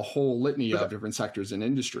 You have a whole litany of different sectors and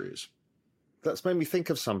industries. That's made me think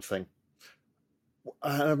of something.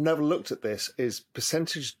 I've never looked at this, is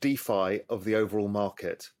percentage DeFi of the overall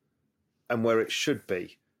market and where it should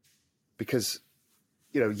be. Because,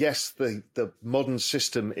 yes, the modern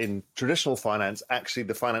system in traditional finance, actually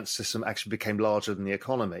the finance system actually became larger than the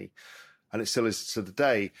economy, and it still is to the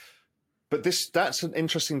day. But that's an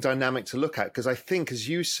interesting dynamic to look at, because I think, as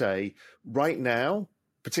you say, right now,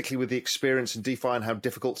 particularly with the experience in DeFi and how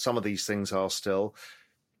difficult some of these things are still,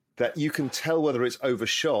 that you can tell whether it's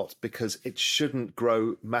overshot, because it shouldn't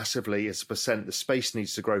grow massively as a percent. The space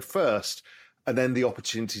needs to grow first, and then the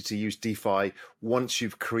opportunity to use DeFi once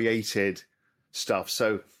you've created stuff.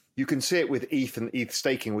 So you can see it with ETH and ETH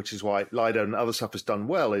staking, which is why Lido and other stuff has done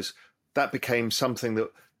well, is that became something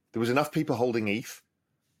that there was enough people holding ETH,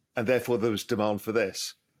 and therefore there was demand for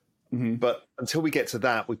this. Mm-hmm. But until we get to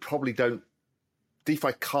that, we probably don't,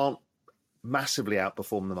 DeFi can't massively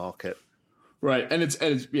outperform the market. Right. And it's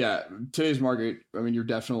today's market, I mean, you're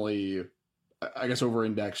definitely, I guess,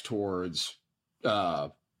 over-indexed towards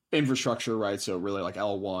infrastructure, right? So really like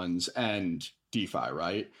L1s and DeFi,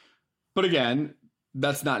 right? But again,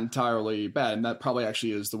 that's not entirely bad. And that probably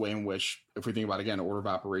actually is the way in which, if we think about, again, order of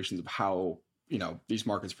operations of how, these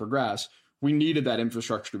markets progress, we needed that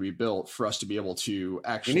infrastructure to be built for us to be able to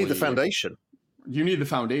actually... You need the foundation. You need the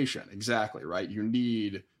foundation, exactly, right? You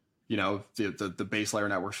need... the base layer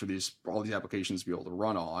networks for all these applications to be able to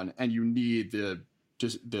run on, and you need the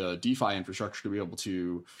DeFi infrastructure to be able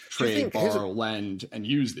to trade, borrow, lend, and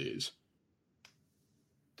use these.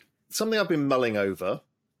 Something I've been mulling over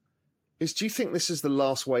is, do you think this is the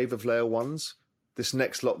last wave of layer ones? This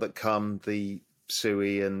next lot that come, the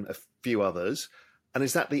Sui and a few others, and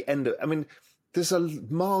is that the end of? I mean, there's a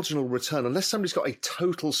marginal return unless somebody's got a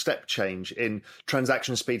total step change in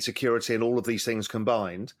transaction speed, security, and all of these things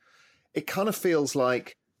combined. It kind of feels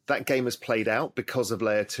like that game has played out because of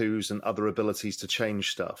layer twos and other abilities to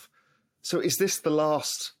change stuff. So is this the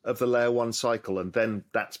last of the layer one cycle? And then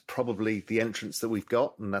that's probably the entrance that we've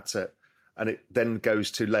got, and that's it. And it then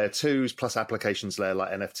goes to layer twos plus applications layer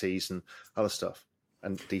like NFTs and other stuff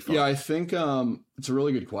and DeFi. Yeah, I think it's a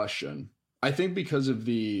really good question. I think because of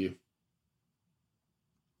the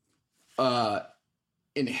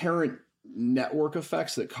inherent network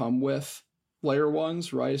effects that come with layer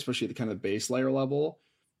ones, right? Especially at the kind of base layer level.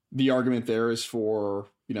 The argument there is for,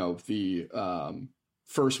 the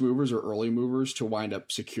first movers or early movers to wind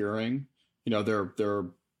up securing, their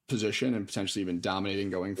position and potentially even dominating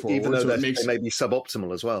going forward. Even though they may be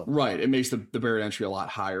suboptimal as well. Right. It makes the barrier to entry a lot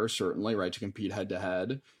higher, certainly, right, to compete head to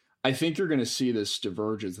head. I think you're going to see this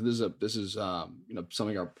divergence. This is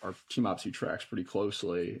something our team obviously tracks pretty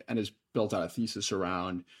closely and has built out a thesis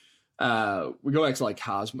around. We go back to like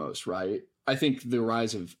Cosmos, right? I think the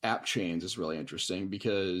rise of app chains is really interesting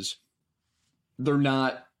because they're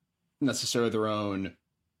not necessarily their own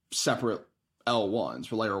separate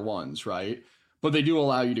L1s or layer ones, right? But they do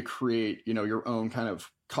allow you to create, your own kind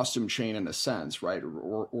of custom chain in a sense, right?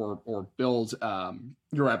 Or build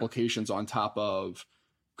your applications on top of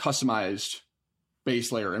customized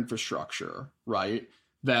base layer infrastructure, right?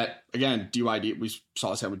 That, again, DYD, we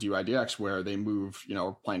saw this happen with DYDX, where they move,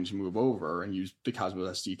 planning to move over and use the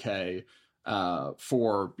Cosmos SDK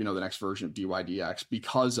for, the next version of DYDX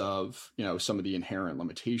because of, some of the inherent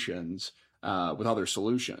limitations with other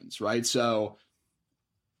solutions, right? So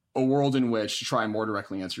a world in which, to try and more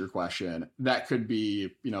directly answer your question, that could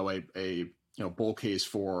be, a bull case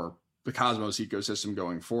for the Cosmos ecosystem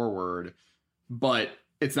going forward, but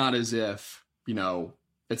it's not as if,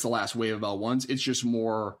 it's the last wave of L1s. It's just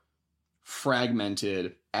more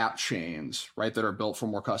fragmented app chains, right, that are built for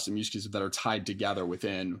more custom use cases that are tied together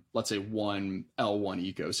within, let's say, one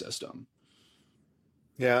L1 ecosystem.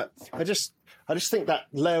 Yeah, I just think that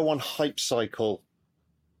layer one hype cycle,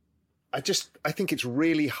 I think it's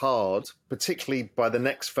really hard, particularly by the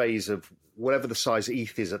next phase of whatever the size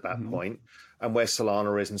ETH is at that point, and where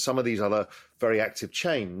Solana is and some of these other very active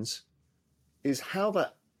chains, is how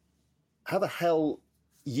the hell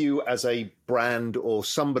you as a brand or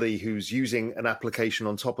somebody who's using an application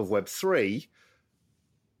on top of Web3,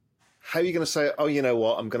 how are you going to say, oh, you know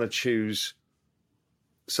what, I'm going to choose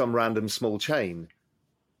some random small chain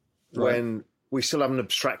when we still haven't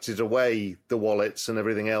abstracted away the wallets and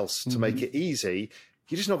everything else to make it easy?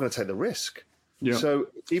 You're just not going to take the risk. Yeah. So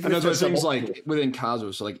even if there's things like within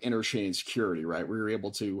Cosmos, so like interchain security, right, where you're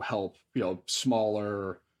able to help,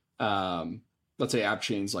 smaller, let's say app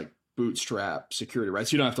chains like bootstrap security, right?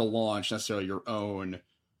 So you don't have to launch necessarily your own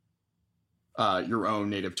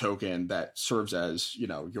native token that serves as,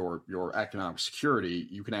 your economic security.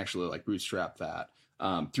 You can actually like bootstrap that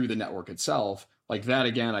through the network itself. Like that,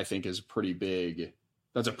 again, I think is a pretty big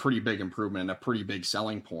improvement and a pretty big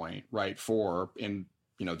selling point, right? For, in,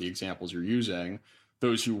 the examples you're using,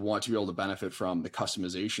 those who want to be able to benefit from the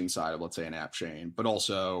customization side of, let's say, an app chain, but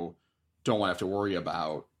also don't want to have to worry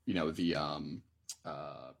about, the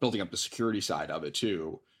building up the security side of it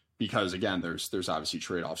too, because again, there's obviously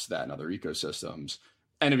trade-offs to that in other ecosystems.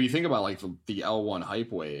 And if you think about like the L1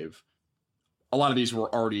 hype wave, a lot of these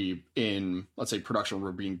were already in, let's say, production,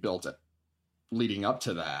 were being built leading up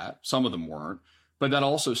to that. Some of them weren't, but that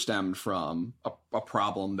also stemmed from a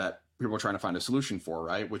problem that people were trying to find a solution for,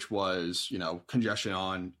 right? Which was, congestion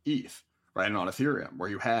on ETH, right? And on Ethereum, where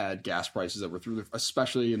you had gas prices that were through,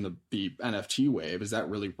 especially in the NFT wave, as that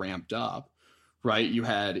really ramped up, right? You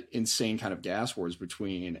had insane kind of gas wars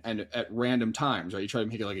between, and at random times, right? You try to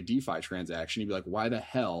make it like a DeFi transaction, you'd be like, why the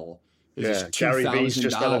hell is this $2,000?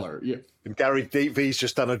 Gary V's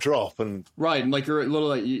just done a drop, and right, and like you're a little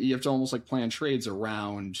like you have to almost like plan trades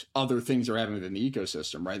around other things that are happening within the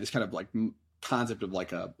ecosystem, right? This kind of like concept of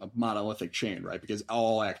like a monolithic chain, right? Because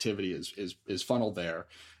all activity is funneled there,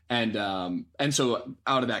 and so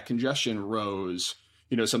out of that congestion rose,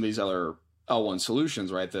 some of these other L1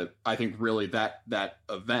 solutions, right? That I think really that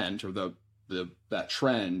event or that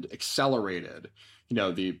trend accelerated,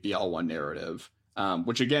 the L1 narrative.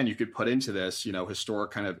 Which again, you could put into this,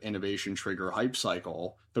 historic kind of innovation trigger hype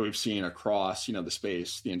cycle that we've seen across, the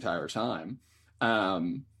space the entire time.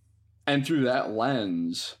 And through that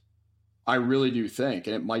lens, I really do think,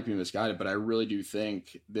 and it might be misguided, but I really do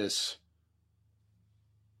think this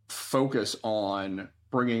focus on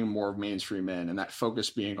bringing more mainstream in, and that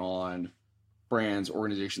focus being on brands,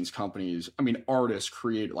 organizations, companies, artists,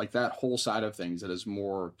 create like that whole side of things that is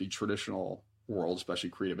more the traditional world, especially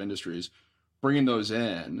creative industries, bringing those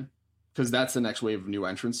in, because that's the next wave of new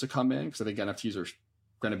entrants to come in, because I think NFTs are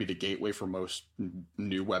going to be the gateway for most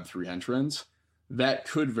new Web3 entrants. That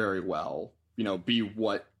could very well, be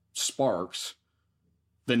what sparks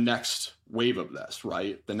the next wave of this,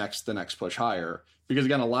 right? The next push higher. Because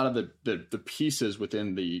again, a lot of the pieces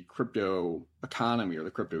within the crypto economy or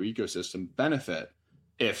the crypto ecosystem benefit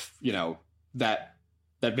if, that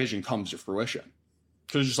vision comes to fruition.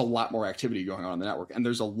 Because there's just a lot more activity going on the network, and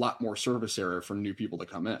there's a lot more surface area for new people to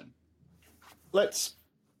come in. Let's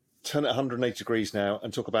turn it 180 degrees now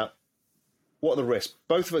and talk about what are the risks.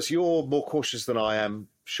 Both of us, you're more cautious than I am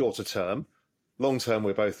shorter term. Long term,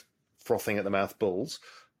 we're both frothing at the mouth bulls.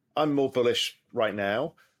 I'm more bullish right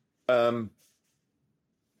now.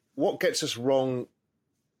 What gets us wrong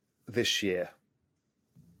this year?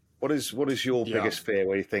 What is your biggest fear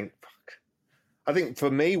where you think, fuck? I think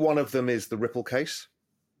for me, one of them is the Ripple case.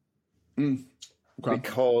 Okay.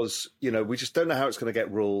 Because, we just don't know how it's going to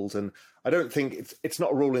get ruled. And I don't think it's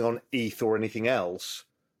not a ruling on ETH or anything else,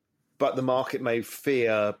 but the market may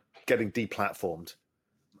fear getting deplatformed.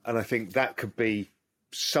 And I think that could be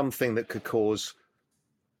something that could cause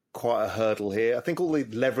quite a hurdle here. I think all the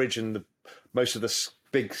leverage and most of the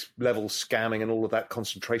big level scamming and all of that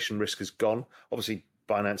concentration risk is gone. Obviously,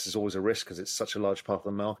 Binance is always a risk because it's such a large part of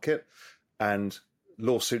the market, and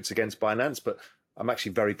lawsuits against Binance. But I'm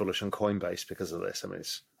actually very bullish on Coinbase because of this. I mean,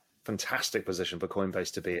 it's a fantastic position for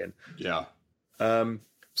Coinbase to be in. Yeah.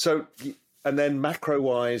 And then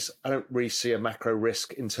macro-wise, I don't really see a macro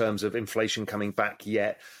risk in terms of inflation coming back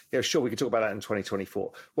yet. Yeah, sure, we can talk about that in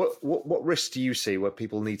 2024. What risks do you see where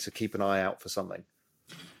people need to keep an eye out for something?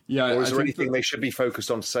 Yeah, or is there anything they should be focused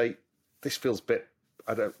on to say, this feels a bit,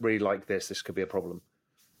 I don't really like this. This could be a problem.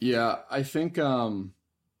 Yeah, I think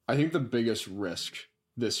the biggest risk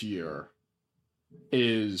this year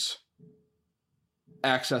is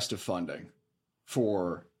access to funding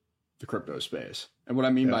for the crypto space. And what I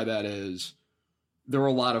mean by that is there were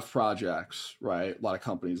a lot of projects, right? A lot of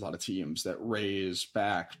companies, a lot of teams that raised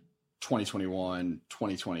back 2021,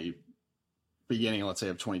 2020, beginning, let's say,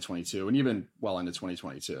 of 2022, and even well into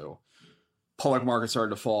 2022. Public markets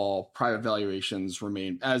started to fall. Private valuations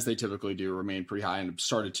remain, as they typically do, remain pretty high and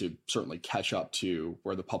started to certainly catch up to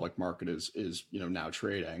where the public market is now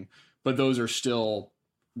trading. But those are still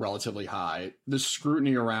relatively high. The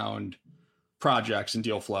scrutiny around projects and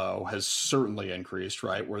deal flow has certainly increased,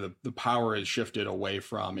 right? Where the power has shifted away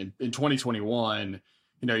from in 2021,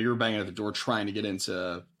 you were banging at the door trying to get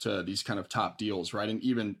into these kind of top deals, right? And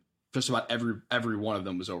even just about every one of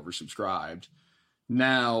them was oversubscribed.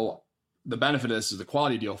 Now, the benefit of this is the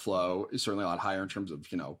quality deal flow is certainly a lot higher in terms of,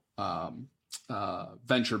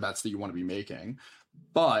 venture bets that you want to be making.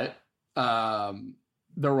 But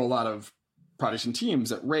there were a lot of projects and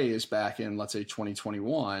teams that raised back in, let's say,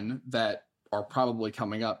 2021 that are probably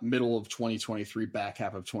coming up middle of 2023, back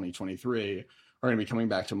half of 2023, are going to be coming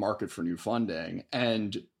back to market for new funding.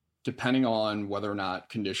 And depending on whether or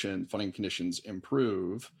not funding conditions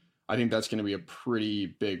improve, I think that's going to be a pretty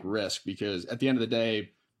big risk, because at the end of the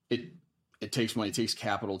day, it takes money, it takes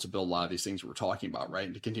capital to build a lot of these things we're talking about, right?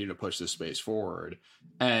 And to continue to push this space forward.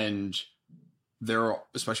 And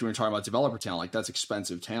especially when you're talking about developer talent, like that's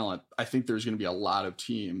expensive talent. I think there's going to be a lot of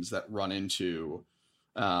teams that run into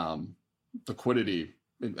liquidity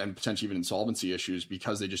and potentially even insolvency issues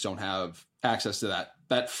because they just don't have access to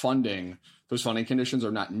that funding. Those funding conditions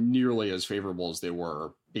are not nearly as favorable as they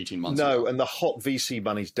were 18 months ago. No, and the hot VC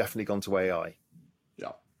money's definitely gone to AI.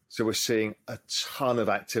 Yeah. So we're seeing a ton of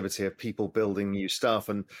activity of people building new stuff.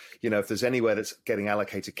 And, if there's anywhere that's getting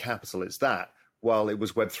allocated capital, it's that, while it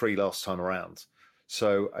was Web3 last time around.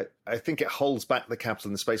 So I think it holds back the capital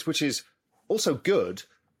in the space, which is also good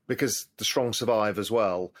because the strong survive as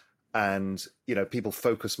well. And, people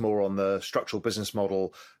focus more on the structural business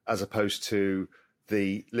model as opposed to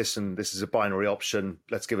this is a binary option.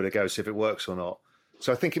 Let's give it a go, see if it works or not.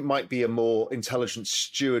 So I think it might be a more intelligent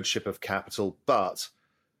stewardship of capital, but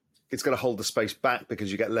it's going to hold the space back because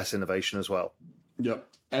you get less innovation as well. Yep.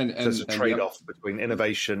 So there's a trade-off between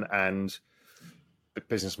innovation and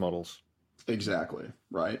business models. Exactly.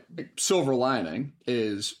 Right. Silver lining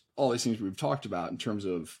is all these things we've talked about in terms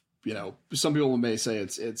of, some people may say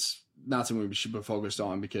it's not something we should be focused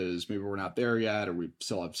on because maybe we're not there yet, or we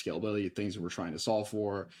still have scalability, things that we're trying to solve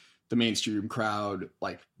for. The mainstream crowd,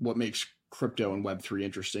 like what makes crypto and Web3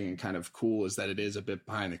 interesting and kind of cool is that it is a bit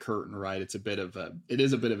behind the curtain, right? It is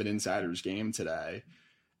a bit of an insider's game today.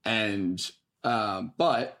 And,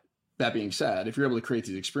 but that being said, if you're able to create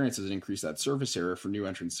these experiences and increase that surface area for new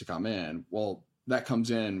entrants to come in, well, that comes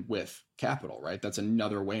in with capital, right? That's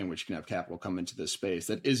another way in which you can have capital come into this space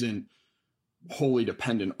that isn't wholly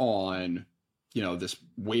dependent on, this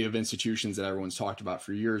wave of institutions that everyone's talked about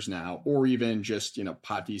for years now, or even just,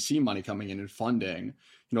 pot VC money coming in and funding,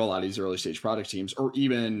 a lot of these early stage product teams, or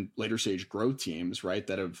even later stage growth teams, right,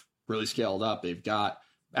 that have really scaled up. They've got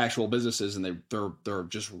actual businesses and they're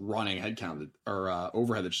just running headcount or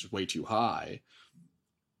overhead that's just way too high.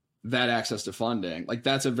 That access to funding, like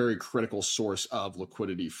that's a very critical source of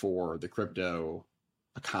liquidity for the crypto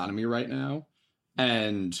economy right now.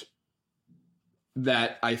 And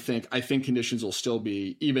that I think conditions will still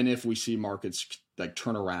be, even if we see markets like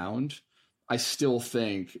turn around, I still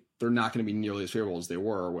think they're not going to be nearly as favorable as they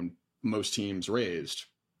were when most teams raised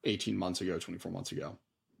 18 months ago, 24 months ago.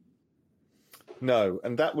 No,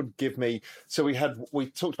 and that would give me, so we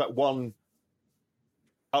talked about one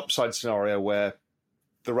upside scenario where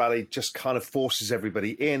the rally just kind of forces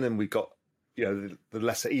everybody in, and we've got, the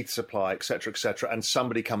lesser ETH supply, et cetera, and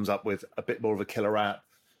somebody comes up with a bit more of a killer app.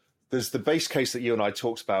 There's the base case that you and I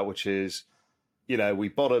talked about, which is, we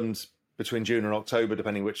bottomed between June and October,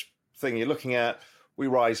 depending which thing you're looking at. we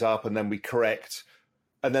rise up and then we correct.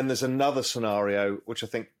 And then there's another scenario, which I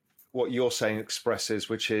think what you're saying expresses,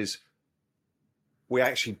 which is we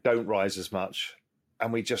actually don't rise as much.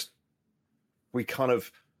 And we kind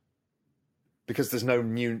of, because there's no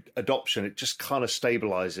new adoption, it just kind of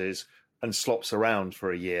stabilizes and slops around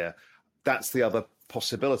for a year. That's the other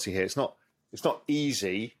possibility here. It's not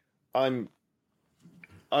easy. I'm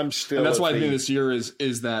still, and that's why I think this year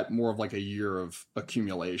is that more of like a year of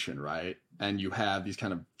accumulation, right? And you have these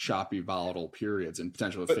kind of choppy, volatile periods and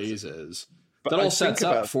potential phases that all sets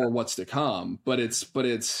up for what's to come. But it's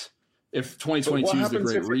if 2022 is the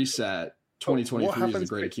great reset, 2023 is the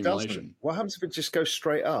great accumulation. What happens if it just goes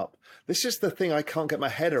straight up? This is the thing I can't get my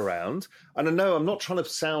head around. And I know I'm not trying to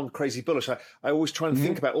sound crazy bullish. I always try and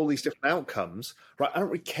think about all these different outcomes, right? I don't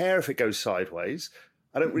really care if it goes sideways.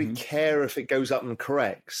 I don't really care if it goes up and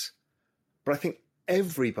corrects. But I think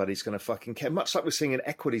everybody's going to fucking care, much like we're seeing in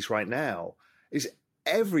equities right now, is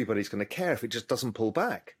everybody's going to care if it just doesn't pull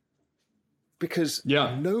back. Because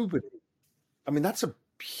nobody, I mean, that's a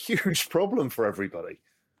huge problem for everybody.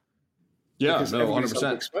 Yeah, no,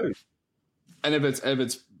 100%. And if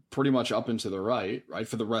it's pretty much up and to the right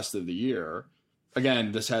for the rest of the year,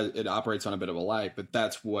 again, it operates on a bit of a lag, but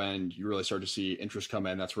that's when you really start to see interest come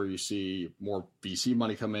in. That's where you see more VC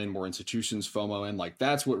money come in, more institutions FOMO in. Like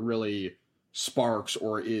that's what really sparks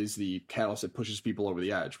or is the catalyst that pushes people over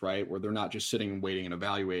the edge, right? Where they're not just sitting and waiting and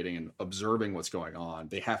evaluating and observing what's going on.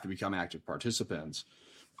 They have to become active participants.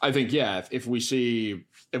 I think, if we see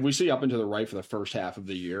up and to the right for the first half of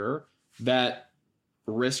the year, that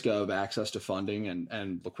risk of access to funding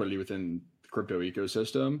and liquidity within the crypto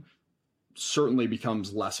ecosystem certainly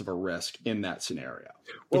becomes less of a risk in that scenario.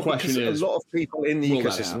 The question is, a lot of people in the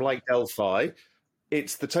ecosystem, like Delphi,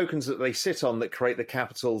 it's the tokens that they sit on that create the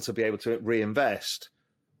capital to be able to reinvest.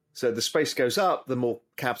 So the space goes up, the more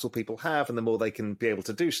capital people have, and the more they can be able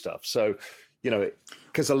to do stuff. So,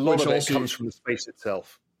 because a lot of it comes from the space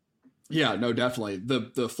itself. Yeah, no, definitely.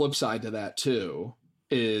 The flip side to that too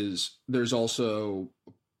is there's also,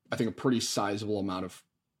 I think, a pretty sizable amount of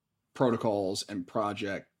protocols and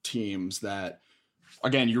project teams that,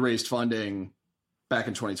 again, you raised funding back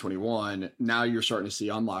in 2021. Now you're starting to see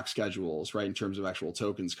unlock schedules, right, in terms of actual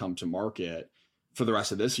tokens come to market for the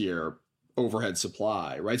rest of this year, overhead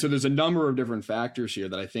supply, right? So there's a number of different factors here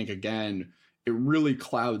that I think, again, it really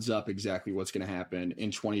clouds up exactly what's going to happen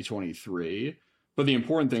in 2023. But the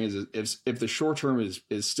important thing is if the short term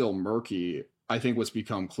is still murky, I think what's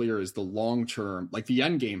become clear is the long term, like the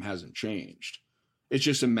end game hasn't changed. It's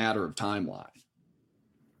just a matter of timeline.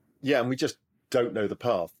 Yeah, and we just don't know the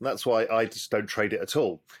path. And that's why I just don't trade it at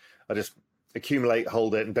all. I just accumulate,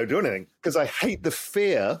 hold it, and don't do anything. Because I hate the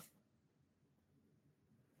fear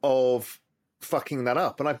of fucking that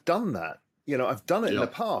up. And I've done that. I've done it in the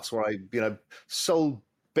past where I, sold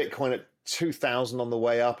Bitcoin at 2,000 on the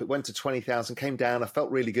way up. It went to 20,000, came down. I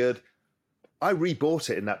felt really good. I rebought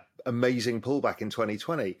it in that amazing pullback in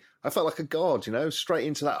 2020. I felt like a god, straight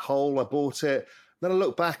into that hole. I bought it. Then I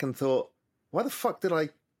looked back and thought, why the fuck did I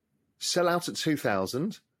sell out at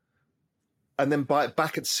 2,000 and then buy it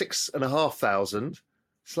back at 6,500?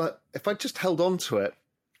 It's like, if I just held on to it.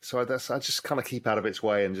 So I just kind of keep out of its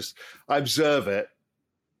way and I observe it.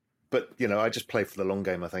 But, I just play for the long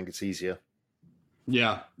game. I think it's easier.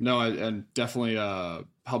 Yeah, no, and definitely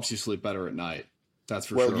helps you sleep better at night. That's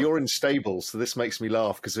for sure. Well, you're in stables, so this makes me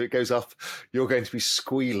laugh because if it goes up, you're going to be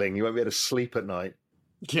squealing. You won't be able to sleep at night.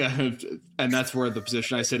 Yeah, and that's where the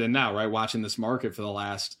position I sit in now, right? Watching this market for the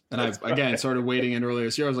last, and I again started waiting in earlier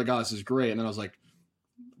this year. I was like, oh, this is great, and then I was like,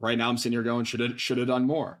 right now I'm sitting here going, should have done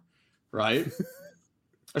more, right?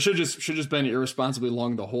 I should just been irresponsibly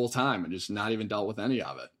long the whole time and just not even dealt with any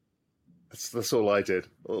of it. That's all I did.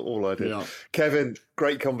 All I did. Yeah. Kevin,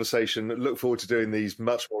 great conversation. Look forward to doing these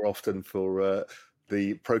much more often for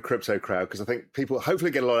the pro crypto crowd because I think people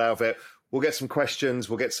hopefully get a lot out of it. We'll get some questions.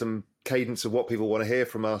 We'll get some cadence of what people want to hear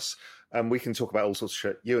from us. And we can talk about all sorts of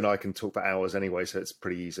shit. You and I can talk about hours anyway, so it's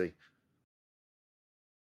pretty easy.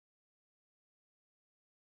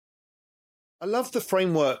 I love the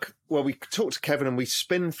framework where we talk to Kevin and we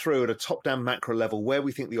spin through at a top-down macro level where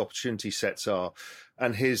we think the opportunity sets are.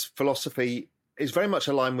 And his philosophy is very much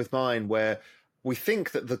aligned with mine, where we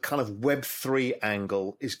think that the kind of Web3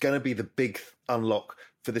 angle is going to be the big unlock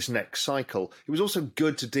for this next cycle. It was also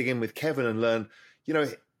good to dig in with Kevin and learn,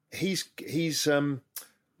 he's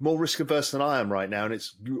more risk averse than I am right now. And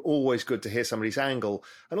it's always good to hear somebody's angle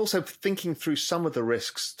and also thinking through some of the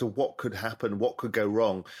risks to what could happen, what could go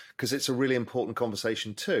wrong, because it's a really important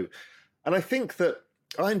conversation too. And I think that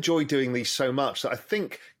I enjoy doing these so much that I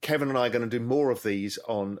think Kevin and I are going to do more of these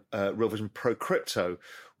on Real Vision Pro Crypto,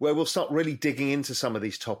 where we'll start really digging into some of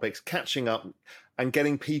these topics, catching up and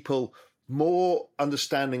getting people more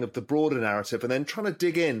understanding of the broader narrative, and then trying to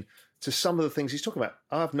dig in to some of the things he's talking about.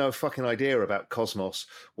 I have no fucking idea about Cosmos,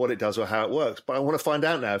 what it does or how it works, but I want to find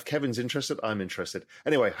out now. If Kevin's interested, I'm interested.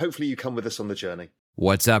 Anyway, hopefully you come with us on the journey.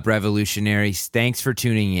 What's up, revolutionaries? Thanks for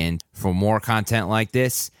tuning in. For more content like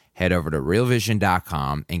this, head over to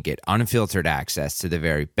realvision.com and get unfiltered access to the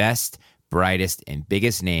very best, brightest, and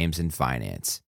biggest names in finance.